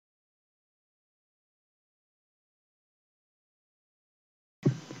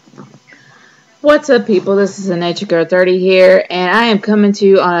What's up, people? This is Nature Girl 30 here, and I am coming to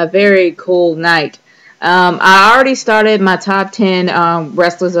you on a very cool night. I already started my top 10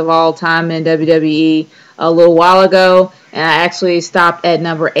 wrestlers of all time in WWE a little while ago, and I actually stopped at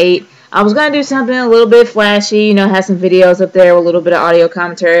number 8. I was going to do something a little bit flashy, have some videos up there with a little bit of audio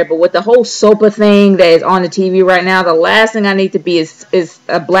commentary, but with the whole SOPA thing that is on the TV right now, the last thing I need to be is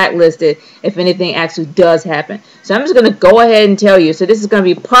blacklisted if anything actually does happen. So I'm just going to go ahead and tell you. So this is going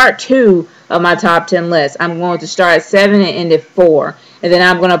to be part 2 of my top 10 list. I'm going to start at 7 and end at 4. And then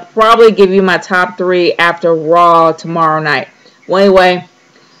I'm going to probably give you my top 3 after Raw tomorrow night. Well, anyway,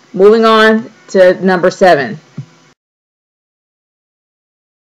 moving on to number 7.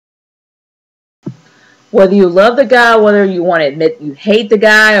 Whether you love the guy, whether you want to admit you hate the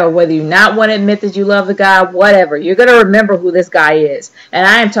guy, or whether you not want to admit that you love the guy, whatever, you're going to remember who this guy is. And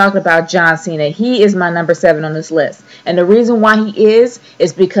I am talking about John Cena. He is my number 7 on this list. And the reason why he is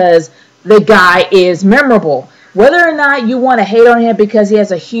because the guy is memorable. Whether or not you want to hate on him because he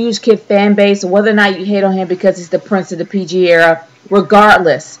has a huge kid fan base, or whether or not you hate on him because he's the prince of the PG era,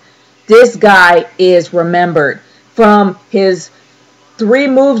 regardless, this guy is remembered. From his 3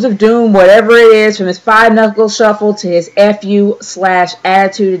 moves of doom, whatever it is, from his 5-knuckle shuffle to his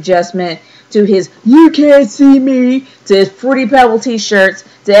FU/attitude adjustment, to his you can't see me, to his Fruity Pebble t-shirts,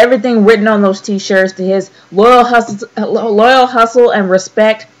 to everything written on those t-shirts, to his loyal hustle and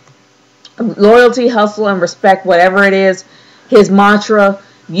respect, loyalty, hustle, and respect, whatever it is, his mantra,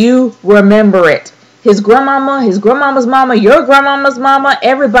 you remember it. His grandmama's mama, your grandmama's mama,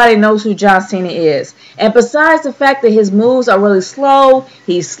 everybody knows who John Cena is. And besides the fact that his moves are really slow,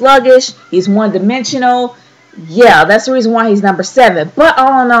 he's sluggish, he's one-dimensional, yeah, that's the reason why he's number 7. But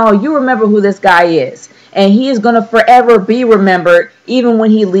all in all, you remember who this guy is. And he is going to forever be remembered, even when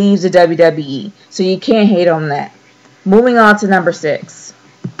he leaves the WWE. So you can't hate on that. Moving on to number 6.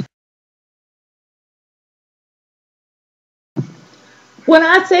 When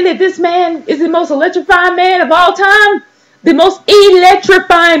I say that this man is the most electrifying man of all time, the most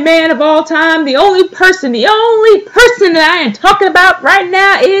electrifying man of all time, the only person that I am talking about right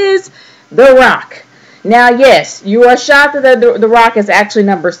now is The Rock. Now, yes, you are shocked that The Rock is actually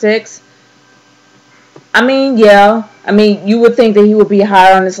number 6. I mean, yeah. I mean, you would think that he would be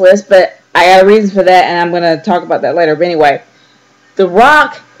higher on this list, but I got a reason for that, and I'm going to talk about that later. But anyway, The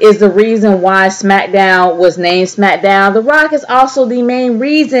Rock is the reason why SmackDown was named SmackDown. The Rock is also the main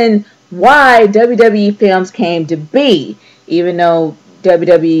reason why WWE Films came to be, even though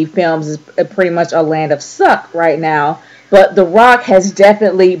WWE Films is pretty much a land of suck right now. But The Rock has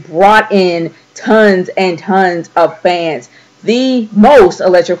definitely brought in tons and tons of fans. The most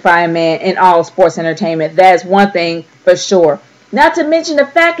electrifying man in all sports entertainment. That is one thing for sure. Not to mention the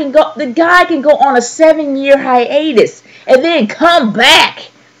fact the guy can go on a 7-year hiatus and then come back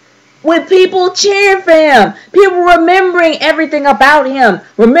with people cheering for him, people remembering everything about him,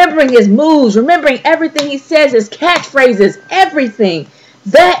 remembering his moves, remembering everything he says, his catchphrases, everything.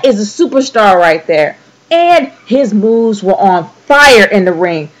 That is a superstar right there. And his moves were on fire in the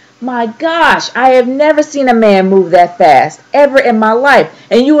ring. My gosh, I have never seen a man move that fast, ever in my life.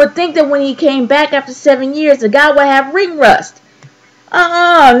 And you would think that when he came back after 7 years, the guy would have ring rust.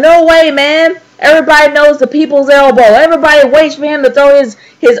 No way, man. Everybody knows the people's elbow. Everybody waits for him to throw his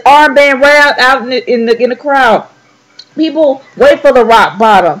armband right out in the crowd. People wait for the rock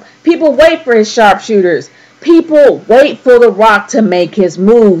bottom. People wait for his sharpshooters. People wait for the Rock to make his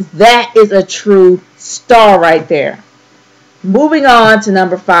move. That is a true star right there. Moving on to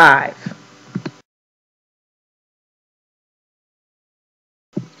number 5.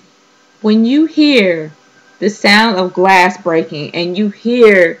 When you hear the sound of glass breaking and you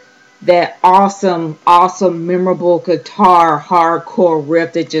hear that awesome, memorable guitar hardcore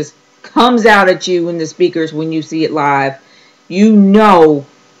riff that just comes out at you in the speakers when you see it live, you know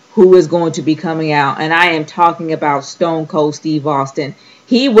who is going to be coming out. And I am talking about Stone Cold Steve Austin.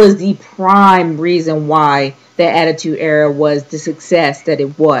 He was the prime reason why the Attitude Era was the success that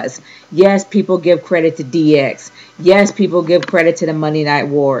it was. Yes, people give credit to DX. Yes, people give credit to the Monday Night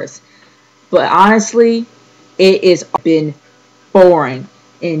Wars. But honestly, it has been boring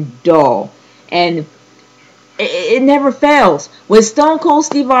and dull. And it never fails. When Stone Cold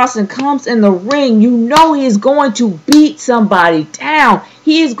Steve Austin comes in the ring, you know he is going to beat somebody down.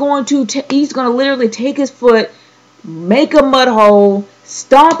 He is going to literally take his foot, make a mud hole,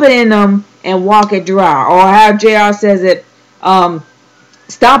 stomp it in them, and walk it dry. Or how JR says it,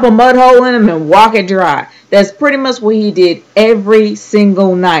 stomp a mud hole in him and walk it dry. That's pretty much what he did every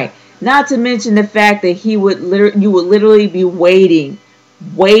single night. Not to mention the fact that you would literally be waiting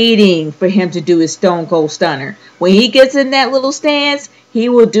waiting for him to do his Stone Cold Stunner. When he gets in that little stance, he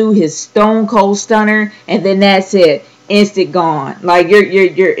will do his Stone Cold Stunner, and then that's it. Instant gone. Like,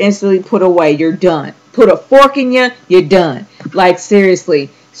 you're instantly put away. You're done. Put a fork in you, you're done. Like, seriously,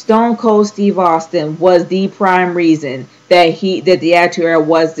 Stone Cold Steve Austin was the prime reason that the Attitude Era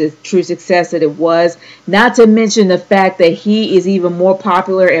was the true success that it was. Not to mention the fact that he is even more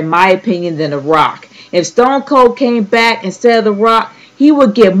popular, in my opinion, than The Rock. If Stone Cold came back instead of The Rock, he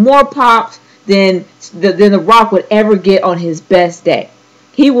would get more pops than The Rock would ever get on his best day.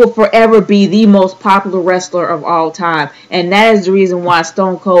 He will forever be the most popular wrestler of all time. And that is the reason why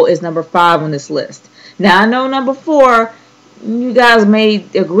Stone Cold is number 5 on this list. Now, I know number 4, you guys may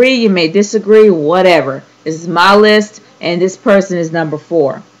agree, you may disagree, whatever. This is my list, and this person is number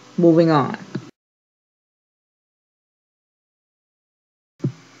 4. Moving on.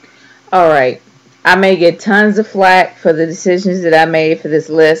 Alright. I may get tons of flack for the decisions that I made for this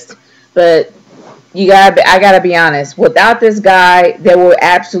list, but I gotta be honest. Without this guy, there will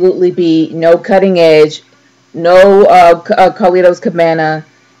absolutely be no Cutting Edge, no Carlitos Cabana,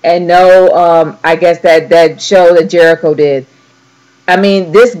 and no I guess that show that Jericho did. I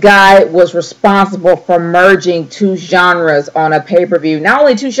mean, this guy was responsible for merging 2 genres on a pay-per-view. Not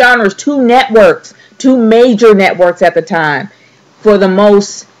only 2 genres, 2 networks, 2 major networks at the time, for the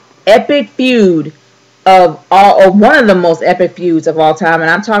most epic feud of all, or one of the most epic feuds of all time, and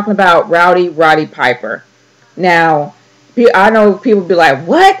I'm talking about Roddy Piper. Now, I know people be like,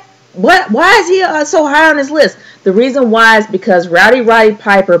 what? Why is he so high on this list? The reason why is because Roddy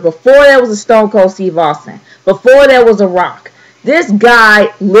Piper, before there was a Stone Cold Steve Austin, before there was a Rock, this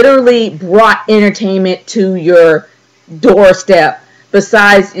guy literally brought entertainment to your doorstep.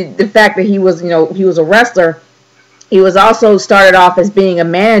 Besides the fact that he was a wrestler, he was also started off as being a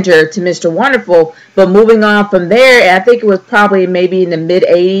manager to Mr. Wonderful, but moving on from there, and I think it was probably maybe in the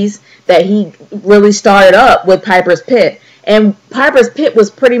mid-'80s that he really started up with Piper's Pit. And Piper's Pit was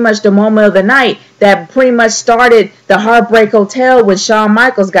pretty much the moment of the night that pretty much started the Heartbreak Hotel when Shawn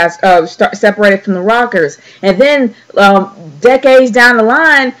Michaels got separated from the Rockers. And then decades down the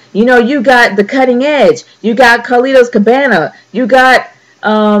line, you got the Cutting Edge, you got Carlitos Cabana, you got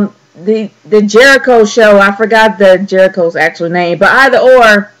the Jericho show. I forgot the Jericho's actual name, but either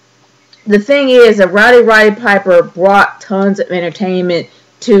or, the thing is that Roddy Piper brought tons of entertainment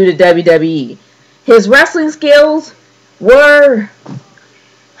to the WWE. His wrestling skills were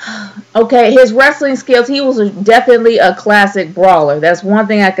okay. His wrestling skills, he was definitely a classic brawler. That's one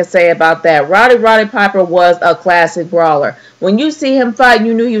thing I could say about that. Roddy Piper was a classic brawler. When you see him fight,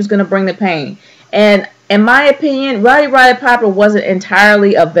 you knew he was going to bring the pain. And in my opinion, Roddy Piper wasn't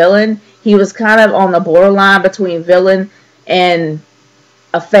entirely a villain. He was kind of on the borderline between villain and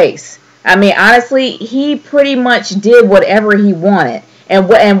a face. I mean, honestly, he pretty much did whatever he wanted. And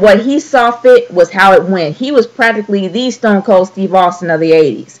what he saw fit was how it went. He was practically the Stone Cold Steve Austin of the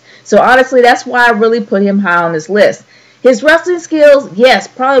 80s. So honestly, that's why I really put him high on this list. His wrestling skills, yes,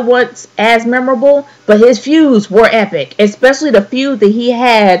 probably weren't as memorable, but his feuds were epic. Especially the feud that he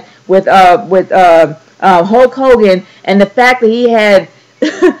had with Hulk Hogan, and the fact that he had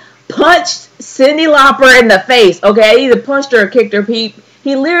punched Cyndi Lauper in the face. Okay, either punched her or kicked her. He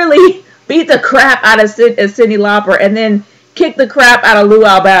literally beat the crap out of Cyndi Lauper and then kicked the crap out of Lou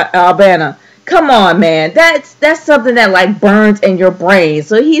Albano. Come on, man. That's something that like burns in your brain.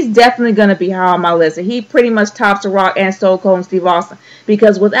 So he's definitely going to be high on my list. And he pretty much tops The Rock and Stone Cold and Steve Austin.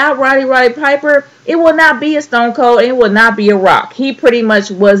 Because without Roddy Piper, it will not be a Stone Cold and it will not be a Rock. He pretty much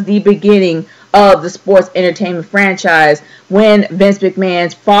was the beginning of the sports entertainment franchise when Vince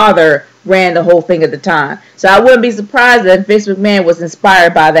McMahon's father ran the whole thing at the time. So I wouldn't be surprised if Vince McMahon was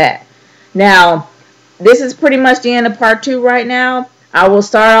inspired by that. Now, this is pretty much the end of part 2 right now. I will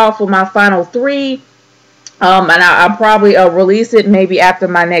start off with my final 3. And I'll probably release it maybe after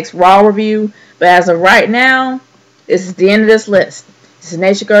my next Raw review. But as of right now, this is the end of this list. This is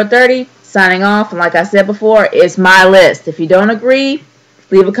Nation Girl 30 signing off. And like I said before, it's my list. If you don't agree,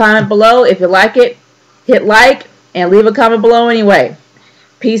 leave a comment below. If you like it, hit like and leave a comment below anyway.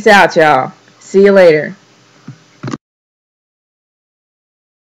 Peace out, y'all. See you later.